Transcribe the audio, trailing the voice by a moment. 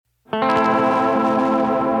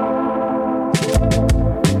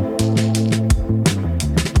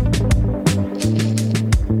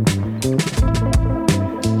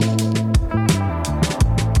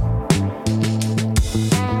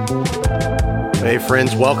Hey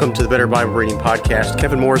friends, welcome to the Better Bible Reading Podcast.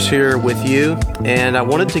 Kevin Morris here with you, and I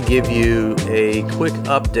wanted to give you a quick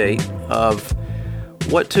update of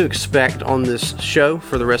what to expect on this show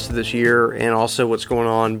for the rest of this year, and also what's going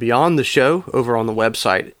on beyond the show over on the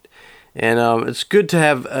website. And it's good to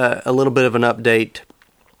have a little bit of an update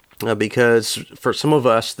because for some of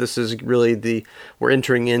us, this is really we're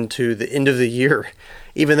entering into the end of the year.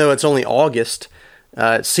 Even though it's only August,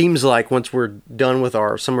 it seems like once we're done with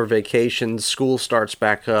our summer vacations, school starts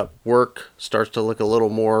back up, work starts to look a little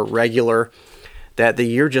more regular, that the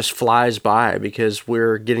year just flies by because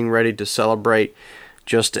we're getting ready to celebrate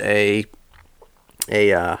just a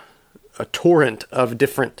torrent of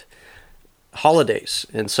different holidays.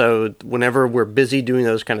 And so whenever we're busy doing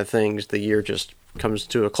those kind of things, the year just comes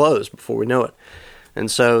to a close before we know it. And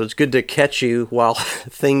so it's good to catch you while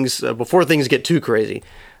before things get too crazy,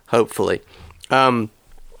 hopefully.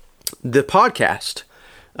 The podcast,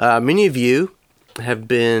 many of you have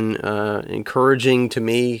been encouraging to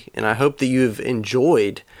me, and I hope that you've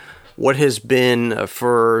enjoyed what has been,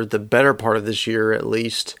 for the better part of this year at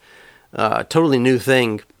least, a totally new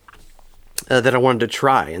thing that I wanted to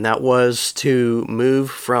try, and that was to move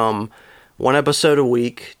from 1 episode a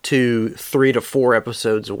week to 3 to 4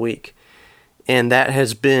 episodes a week. And that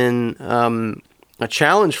has been a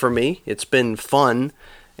challenge for me. It's been fun,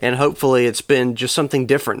 and hopefully it's been just something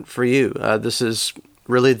different for you. This is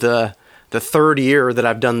really the third year that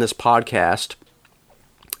I've done this podcast,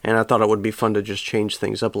 and I thought it would be fun to just change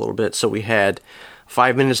things up a little bit. So we had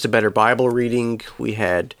 5 Minutes to Better Bible Reading, we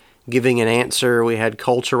had Giving an Answer, we had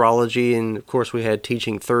Culturology, and of course we had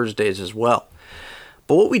Teaching Thursdays as well.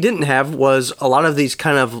 But what we didn't have was a lot of these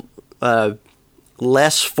kind of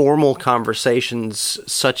less formal conversations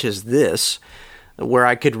such as this, where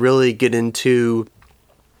I could really get into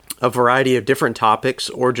a variety of different topics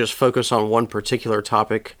or just focus on one particular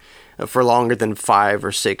topic for longer than 5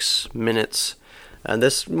 or 6 minutes. And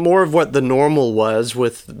this more of what the normal was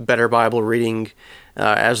with Better Bible Reading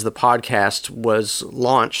as the podcast was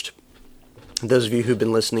launched. Those of you who've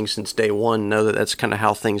been listening since day one know that that's kind of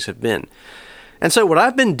how things have been. And so what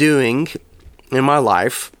I've been doing in my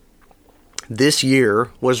life this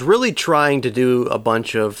year was really trying to do a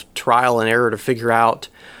bunch of trial and error to figure out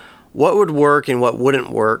what would work and what wouldn't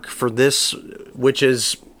work for this, which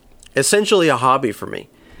is essentially a hobby for me.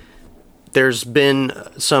 There's been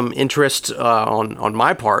some interest on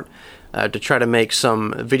my part to try to make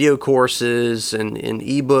some video courses and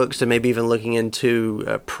ebooks, and maybe even looking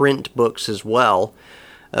into print books as well.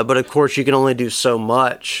 But of course, you can only do so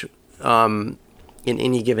much in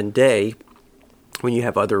any given day when you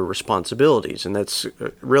have other responsibilities. And that's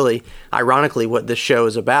really, ironically, what this show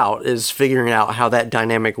is about, is figuring out how that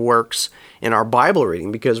dynamic works in our Bible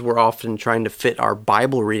reading, because we're often trying to fit our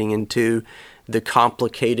Bible reading into the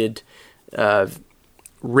complicated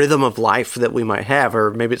rhythm of life that we might have,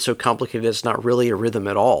 or maybe it's so complicated it's not really a rhythm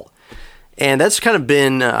at all. And that's kind of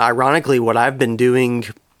been, ironically, what I've been doing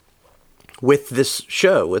with this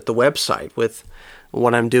show, with the website, with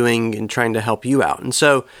what I'm doing and trying to help you out. And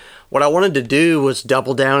so what I wanted to do was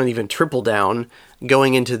double down and even triple down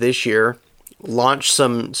going into this year, launch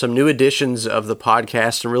some new editions of the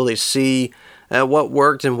podcast and really see what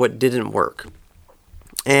worked and what didn't work.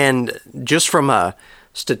 And just from a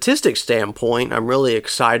statistics standpoint, I'm really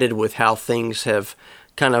excited with how things have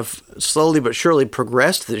kind of slowly but surely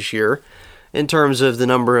progressed this year in terms of the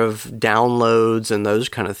number of downloads and those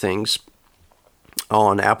kind of things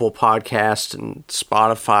on Apple Podcasts and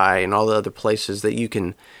Spotify and all the other places that you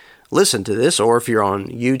can listen to this, or if you're on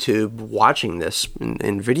YouTube watching this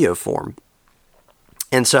in video form.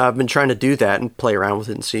 And so I've been trying to do that and play around with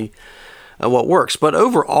it and see what works. But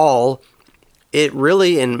overall, it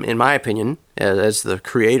really, in my opinion, as the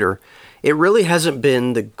creator, it really hasn't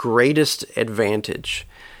been the greatest advantage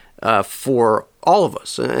for all of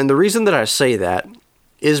us. And the reason that I say that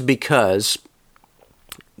is because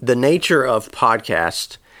the nature of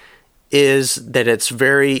podcast is that it's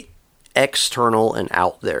very external and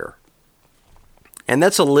out there. And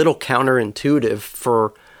that's a little counterintuitive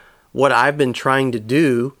for what I've been trying to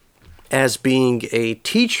do as being a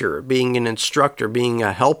teacher, being an instructor, being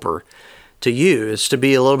a helper to you, is to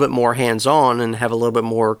be a little bit more hands-on and have a little bit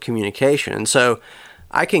more communication. And so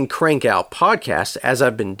I can crank out podcasts as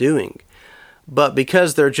I've been doing, but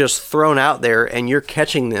because they're just thrown out there and you're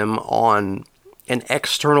catching them on an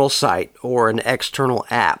external site or an external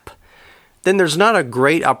app, then there's not a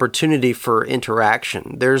great opportunity for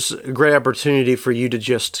interaction. There's a great opportunity for you to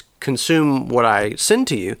just consume what I send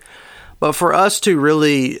to you. But for us to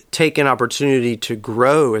really take an opportunity to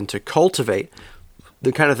grow and to cultivate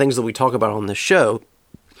the kind of things that we talk about on this show,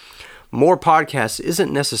 more podcasts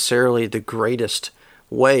isn't necessarily the greatest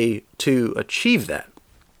way to achieve that.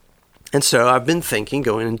 And so I've been thinking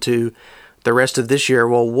going into the rest of this year,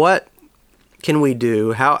 well, what can we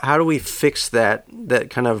do? How do we fix that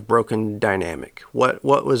kind of broken dynamic? What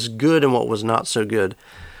was good and what was not so good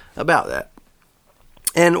about that?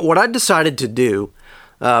 And what I decided to do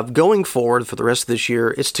going forward for the rest of this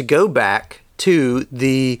year is to go back to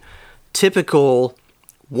the typical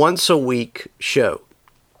once a week show,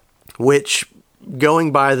 which,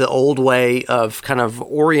 going by the old way of kind of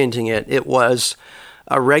orienting it, it was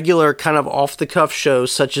a regular kind of off-the-cuff show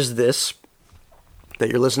such as this that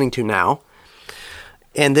you're listening to now.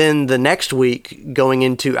 And then the next week going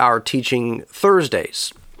into our Teaching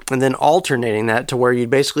Thursdays, and then alternating that to where you'd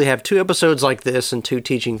basically have 2 episodes like this and 2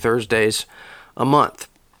 Teaching Thursdays a month.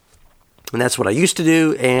 And that's what I used to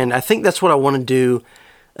do, and I think that's what I want to do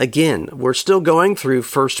again. We're still going through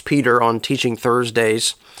 1 Peter on Teaching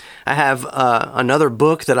Thursdays. I have another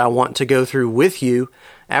book that I want to go through with you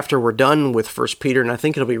after we're done with 1 Peter, and I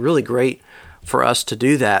think it'll be really great for us to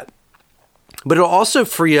do that. But it'll also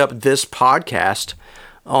free up this podcast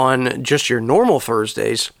on just your normal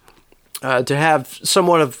Thursdays to have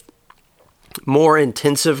somewhat of more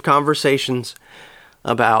intensive conversations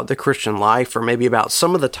about the Christian life, or maybe about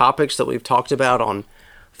some of the topics that we've talked about on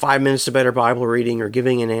 5 Minutes to Better Bible Reading or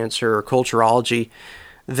Giving an Answer or Culturology,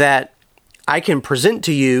 that I can present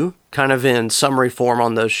to you kind of in summary form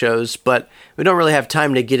on those shows, but we don't really have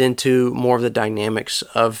time to get into more of the dynamics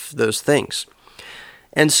of those things.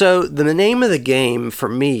 And so the name of the game for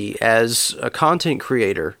me as a content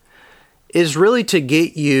creator is really to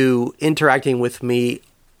get you interacting with me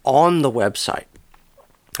on the website.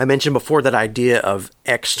 I mentioned before that idea of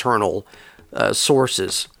external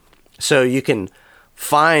sources. So you can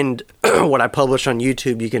find what I publish on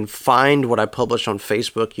YouTube. You can find what I publish on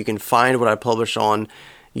Facebook. You can find what I publish on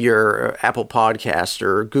your Apple Podcast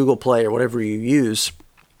or Google Play or whatever you use.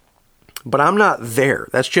 But I'm not there.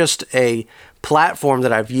 That's just a platform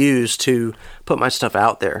that I've used to put my stuff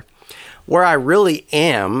out there. Where I really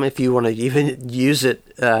am, if you want to even use it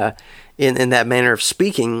in that manner of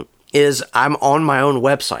speaking, is I'm on my own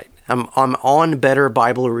website. I'm on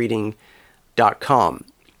betterbiblereading.com.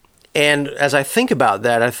 And as I think about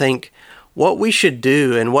that, I think what we should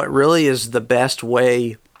do and what really is the best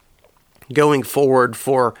way going forward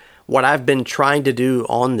for what I've been trying to do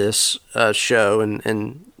on this show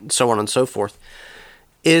and so on and so forth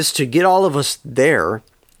is to get all of us there,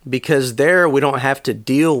 because there we don't have to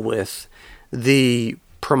deal with the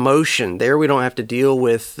promotion. There we don't have to deal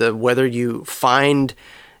with whether you're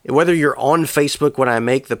on Facebook when I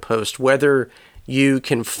make the post, whether you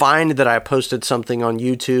can find that I posted something on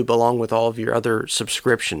YouTube along with all of your other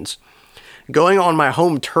subscriptions. Going on my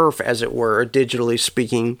home turf, as it were, digitally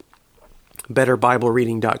speaking,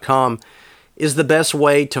 betterbiblereading.com is the best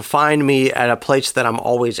way to find me at a place that I'm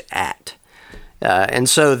always at. And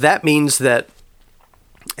so that means that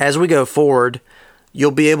as we go forward, you'll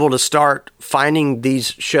be able to start finding these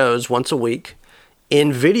shows once a week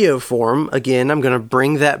in video form. Again, I'm going to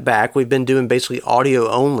bring that back. We've been doing basically audio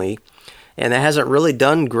only, and that hasn't really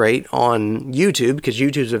done great on YouTube because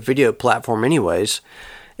YouTube's a video platform anyways,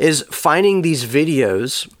 is finding these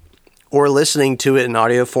videos or listening to it in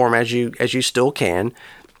audio form as you still can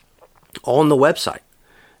on the website,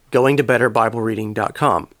 going to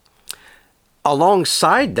betterbiblereading.com.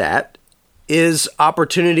 Alongside that is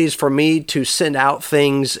opportunities for me to send out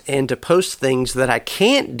things and to post things that I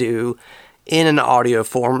can't do in an audio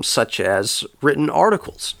form, such as written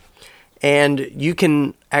articles. And you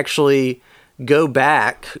can actually go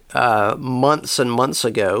back months and months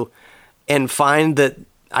ago and find that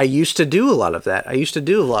I used to do a lot of that. I used to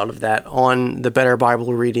do a lot of that on the Better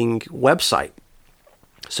Bible Reading website.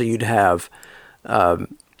 So you'd have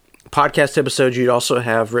podcast episodes, you'd also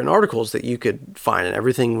have written articles that you could find, and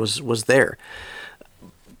everything was there.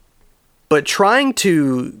 But trying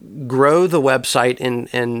to grow the website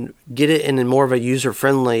and get it in more of a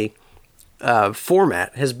user-friendly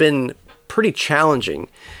format has been pretty challenging.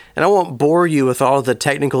 And I won't bore you with all the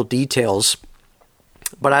technical details,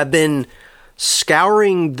 but I've been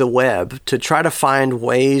scouring the web to try to find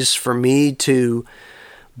ways for me to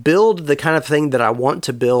build the kind of thing that I want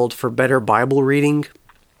to build for Better Bible Reading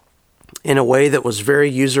in a way that was very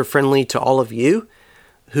user-friendly to all of you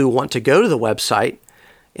who want to go to the website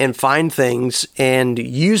and find things and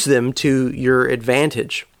use them to your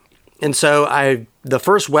advantage. And so the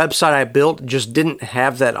first website I built just didn't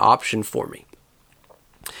have that option for me.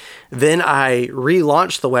 Then I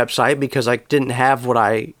relaunched the website because I didn't have what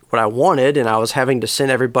I wanted, and I was having to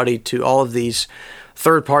send everybody to all of these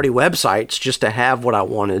third-party websites just to have what I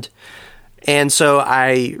wanted. And so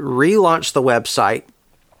I relaunched the website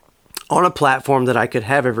on a platform that I could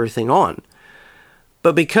have everything on.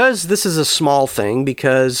 But because this is a small thing,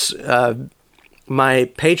 because my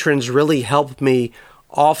patrons really helped me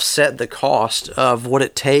offset the cost of what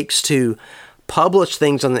it takes to publish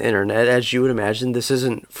things on the internet. As you would imagine, this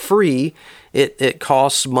isn't free. It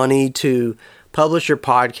costs money to publish your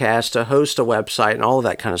podcast, to host a website, and all of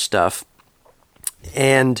that kind of stuff.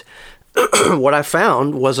 And what I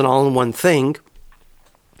found was an all-in-one thing,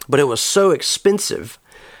 but it was so expensive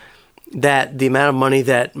that the amount of money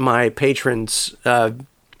that my patrons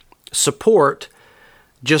support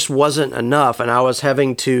just wasn't enough, and I was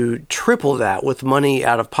having to triple that with money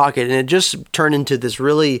out of pocket, and it just turned into this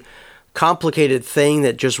really complicated thing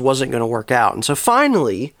that just wasn't going to work out. And so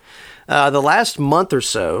finally, the last month or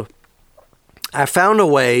so, I found a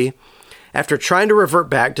way, after trying to revert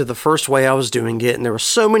back to the first way I was doing it, and there were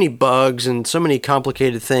so many bugs and so many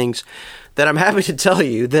complicated things, that I'm happy to tell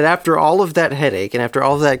you that after all of that headache and after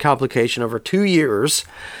all of that complication over 2 years,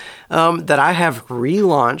 that I have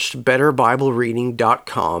relaunched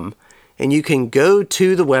betterbiblereading.com, and you can go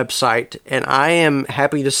to the website, and I am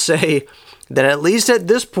happy to say that at least at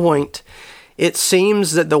this point, it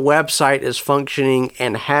seems that the website is functioning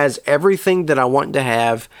and has everything that I want to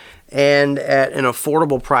have, and at an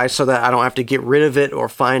affordable price, so that I don't have to get rid of it or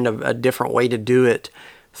find a different way to do it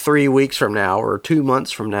 3 weeks from now, or 2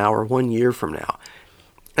 months from now, or 1 year from now.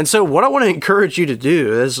 And so what I want to encourage you to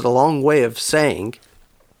do is a long way of saying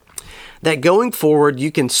that going forward, you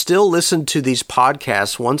can still listen to these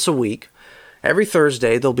podcasts once a week. Every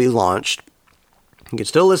Thursday, they'll be launched. You can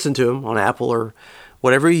still listen to them on Apple or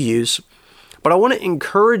whatever you use. But I want to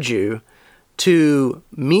encourage you to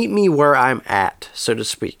meet me where I'm at, so to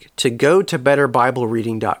speak, to go to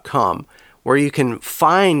betterbiblereading.com, where you can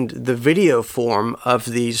find the video form of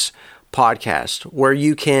these podcasts, where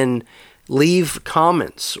you can leave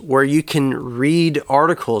comments, where you can read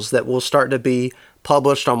articles that will start to be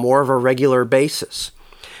published on more of a regular basis,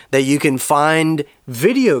 that you can find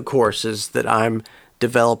video courses that I'm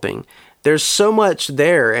developing. There's so much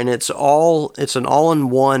there, and it's an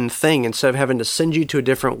all-in-one thing. Instead of having to send you to a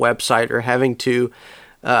different website or having to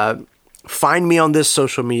find me on this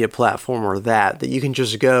social media platform or that you can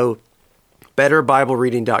just go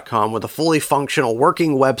betterbiblereading.com with a fully functional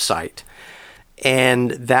working website,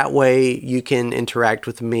 and that way you can interact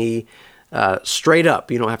with me straight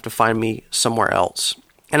up. You don't have to find me somewhere else.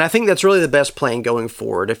 And I think that's really the best plan going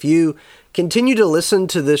forward. If you continue to listen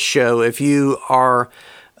to this show, if you are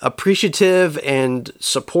appreciative and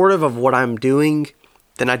supportive of what I'm doing,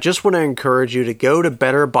 then I just want to encourage you to go to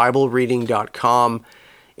betterbiblereading.com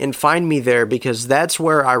and find me there, because that's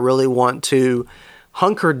where I really want to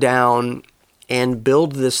hunker down and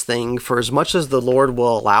build this thing for as much as the Lord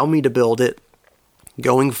will allow me to build it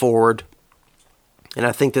going forward. And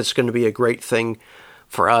I think that's going to be a great thing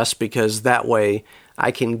for us, because that way I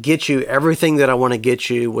can get you everything that I want to get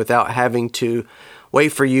you without having to wait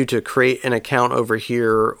for you to create an account over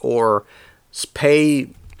here or pay,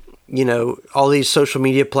 all these social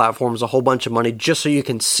media platforms a whole bunch of money just so you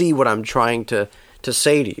can see what I'm trying to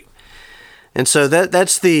say to you. And so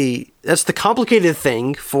that's the complicated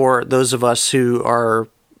thing for those of us who are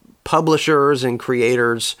publishers and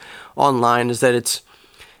creators online, is that it's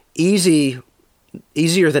easier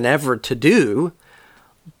than ever to do,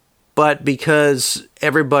 but because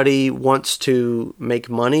everybody wants to make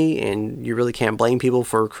money, and you really can't blame people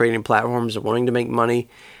for creating platforms and wanting to make money,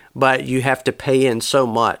 but you have to pay in so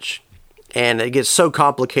much, and it gets so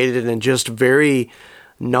complicated and just very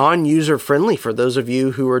non-user friendly for those of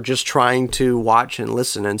you who are just trying to watch and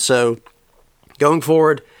listen. And so going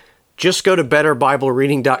forward, just go to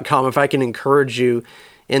betterbiblereading.com if I can encourage you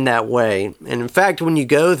in that way. And in fact, when you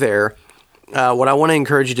go there, what I want to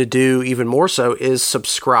encourage you to do even more so is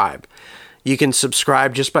subscribe. You can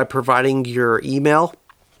subscribe just by providing your email,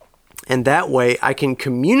 and that way I can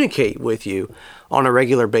communicate with you on a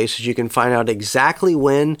regular basis. You can find out exactly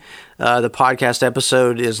when the podcast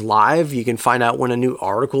episode is live. You can find out when a new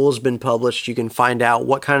article has been published. You can find out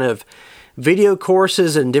what kind of video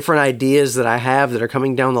courses and different ideas that I have that are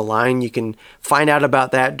coming down the line. You can find out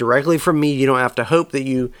about that directly from me. You don't have to hope that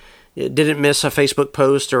you didn't miss a Facebook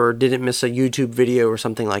post or didn't miss a YouTube video or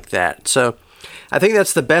something like that. So I think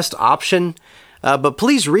that's the best option. But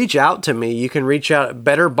please reach out to me. You can reach out at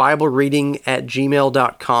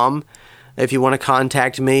betterbiblereading@gmail.com if you want to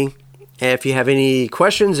contact me. If you have any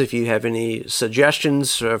questions, if you have any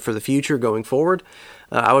suggestions for the future going forward,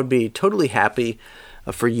 I would be totally happy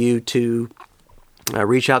for you to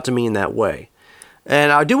reach out to me in that way.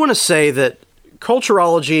 And I do want to say that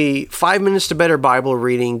Culturology, 5 Minutes to Better Bible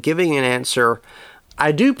Reading, Giving an Answer,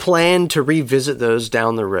 I do plan to revisit those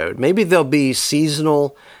down the road. Maybe they'll be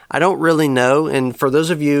seasonal. I don't really know. And for those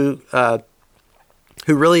of you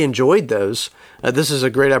who really enjoyed those, this is a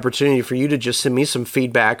great opportunity for you to just send me some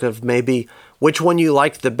feedback of maybe which one you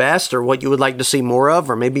liked the best, or what you would like to see more of,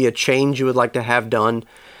 or maybe a change you would like to have done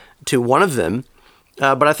to one of them.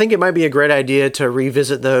 But I think it might be a great idea to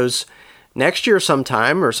revisit those next year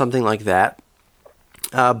sometime or something like that.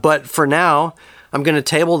 But for now, I'm going to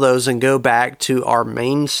table those and go back to our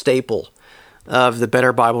main staple of the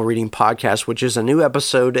Better Bible Reading Podcast, which is a new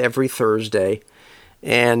episode every Thursday.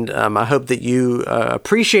 And I hope that you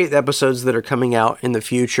appreciate the episodes that are coming out in the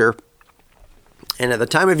future. And at the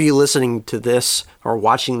time of you listening to this or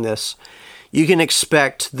watching this, you can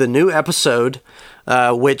expect the new episode,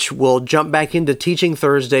 which will jump back into Teaching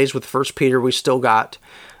Thursdays with 1 Peter. We still got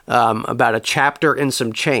about a chapter and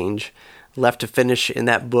some change left to finish in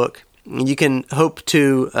that book. You can hope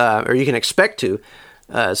to, or you can expect to,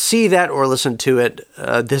 see that or listen to it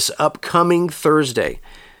this upcoming Thursday.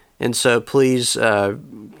 And so please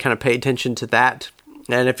kind of pay attention to that.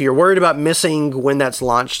 And if you're worried about missing when that's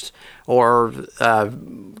launched or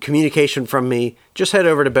communication from me, just head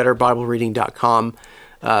over to betterbiblereading.com.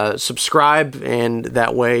 Subscribe, and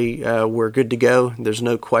that way we're good to go. There's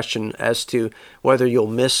no question as to whether you'll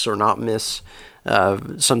miss or not miss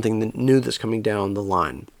something new that's coming down the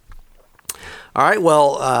line. All right,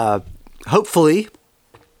 well, hopefully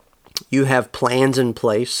you have plans in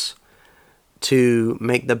place to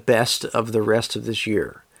make the best of the rest of this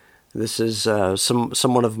year. This is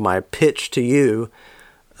somewhat of my pitch to you.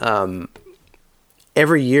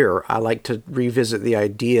 Every year, I like to revisit the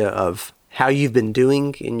idea of how you've been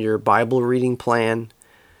doing in your Bible reading plan.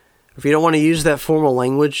 If you don't want to use that formal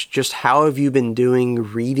language, just how have you been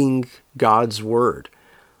doing reading God's Word?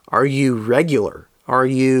 Are you regular? Are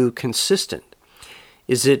you consistent?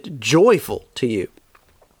 Is it joyful to you?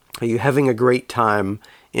 Are you having a great time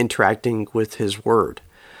interacting with His Word?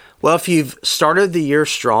 Well, if you've started the year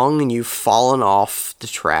strong and you've fallen off the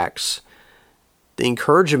tracks, the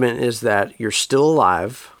encouragement is that you're still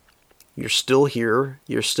alive, you're still here,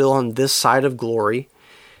 you're still on this side of glory,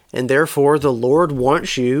 and therefore the Lord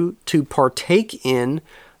wants you to partake in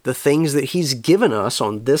the things that He's given us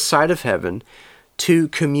on this side of heaven to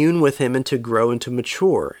commune with Him and to grow and to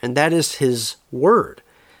mature, and that is His Word.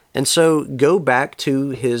 And so go back to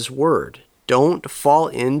His Word. Don't fall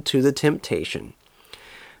into the temptation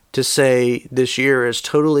to say this year is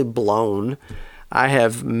totally blown. I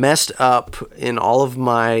have messed up in all of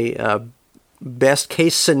my best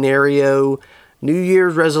case scenario New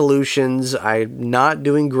Year's resolutions. I'm not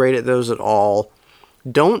doing great at those at all.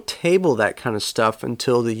 Don't table that kind of stuff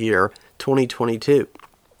until the year 2022.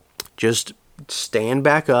 Just stand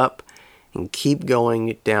back up and keep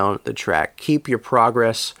going down the track. Keep your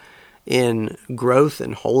progress in growth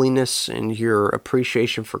and holiness and your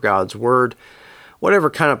appreciation for God's Word. Whatever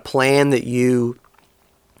kind of plan that you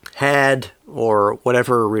had or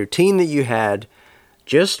whatever routine that you had,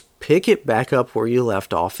 just pick it back up where you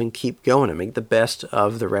left off and keep going and make the best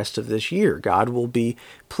of the rest of this year. God will be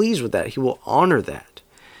pleased with that. He will honor that.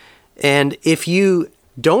 And if you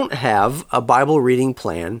don't have a Bible reading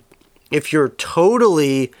plan, if you're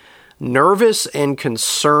totally nervous and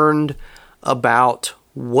concerned about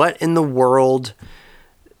what in the world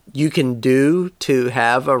you can do to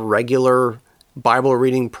have a regular Bible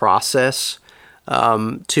reading process,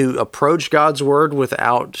 to approach God's Word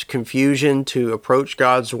without confusion, to approach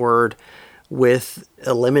God's Word with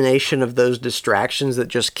elimination of those distractions that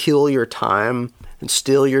just kill your time and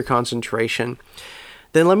steal your concentration,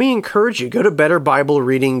 then let me encourage you, go to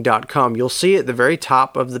betterbiblereading.com. You'll see at the very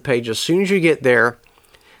top of the page, as soon as you get there,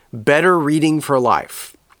 Better Reading for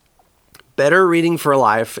Life. Better Reading for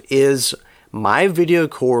Life is my video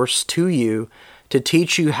course to you to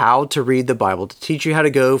teach you how to read the Bible, to teach you how to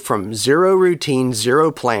go from zero routine,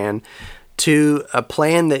 zero plan, to a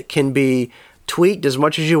plan that can be tweaked as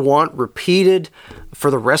much as you want, repeated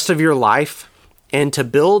for the rest of your life, and to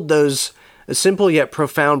build those simple yet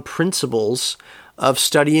profound principles of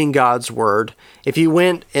studying God's Word. If you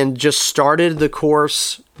went and just started the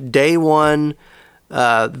course day one,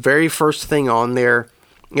 very first thing on there,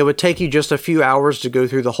 it would take you just a few hours to go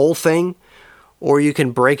through the whole thing, or you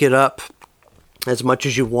can break it up as much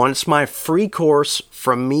as you want. It's my free course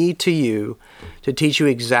from me to you to teach you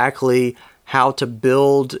exactly how to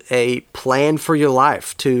build a plan for your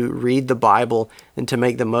life, to read the Bible and to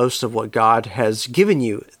make the most of what God has given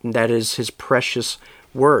you, and that is His precious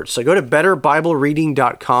Word. So go to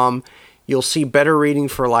betterbiblereading.com. you'll see Better Reading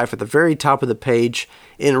for Life at the very top of the page.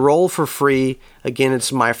 Enroll for free. Again,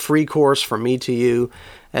 it's my free course from me to you,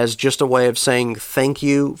 as just a way of saying thank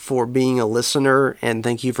you for being a listener and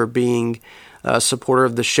thank you for being a supporter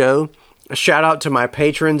of the show. A shout out to my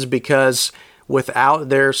patrons, because without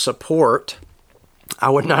their support, I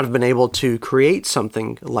would not have been able to create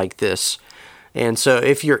something like this. And so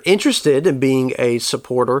if you're interested in being a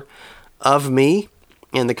supporter of me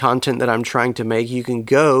and the content that I'm trying to make, you can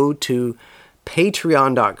go to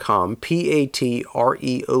patreon.com,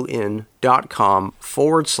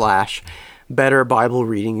 patreon.com/Better Bible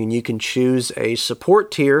Reading, and you can choose a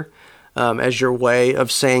support tier as your way of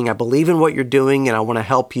saying, I believe in what you're doing and I want to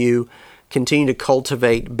help you continue to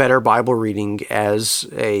cultivate better Bible reading as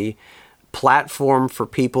a platform for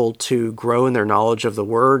people to grow in their knowledge of the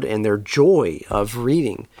Word and their joy of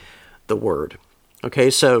reading the Word. Okay,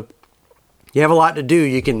 so you have a lot to do.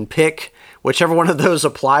 You can pick whichever one of those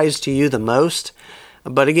applies to you the most.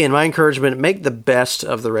 But again, my encouragement, make the best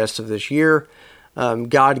of the rest of this year.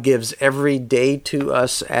 God gives every day to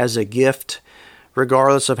us as a gift,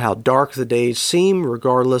 regardless of how dark the days seem,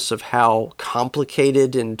 regardless of how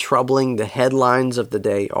complicated and troubling the headlines of the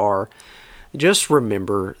day are. Just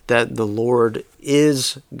remember that the Lord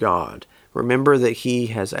is God. Remember that He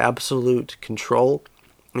has absolute control,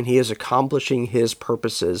 and He is accomplishing His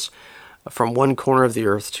purposes from one corner of the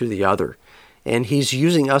earth to the other. And He's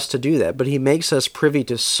using us to do that, but He makes us privy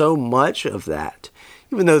to so much of that.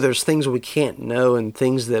 Even though there's things we can't know and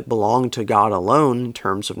things that belong to God alone in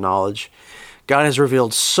terms of knowledge, God has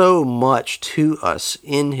revealed so much to us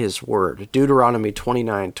in His Word. Deuteronomy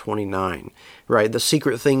 29:29, right? The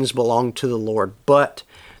secret things belong to the Lord, but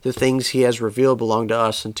the things He has revealed belong to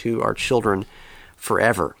us and to our children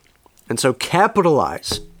forever. And so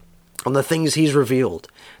capitalize on the things He's revealed.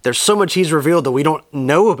 There's so much He's revealed that we don't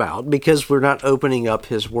know about because we're not opening up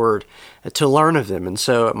His Word to learn of them. And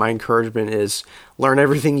so my encouragement is learn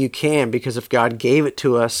everything you can, because if God gave it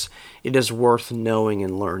to us, it is worth knowing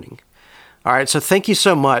and learning. All right, so thank you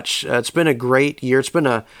so much. It's been a great year. It's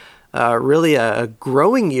been really a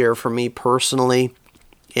growing year for me personally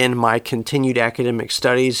in my continued academic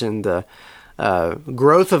studies and the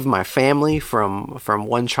growth of my family from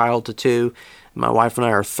one child to two. My wife and I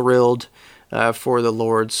are thrilled for the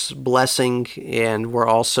Lord's blessing, and we're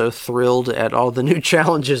also thrilled at all the new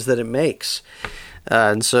challenges that it makes.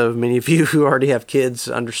 And so many of you who already have kids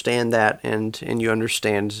understand that, and you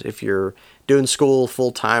understand if you're doing school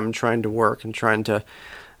full-time and trying to work and trying to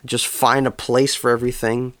just find a place for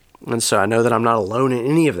everything. And so I know that I'm not alone in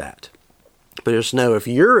any of that. But just know if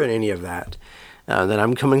you're in any of that, then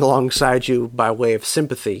I'm coming alongside you by way of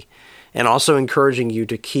sympathy and also encouraging you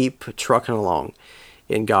to keep trucking along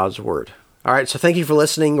in God's Word. All right, so thank you for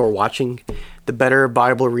listening or watching the Better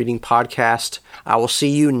Bible Reading Podcast. I will see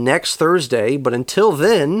you next Thursday, but until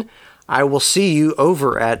then, I will see you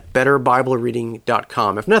over at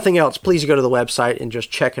betterbiblereading.com. If nothing else, please go to the website and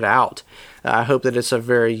just check it out. I hope that it's a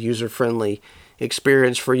very user-friendly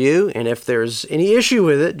experience for you, and if there's any issue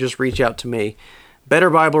with it, just reach out to me,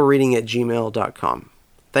 betterbiblereading@gmail.com.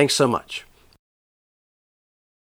 Thanks so much.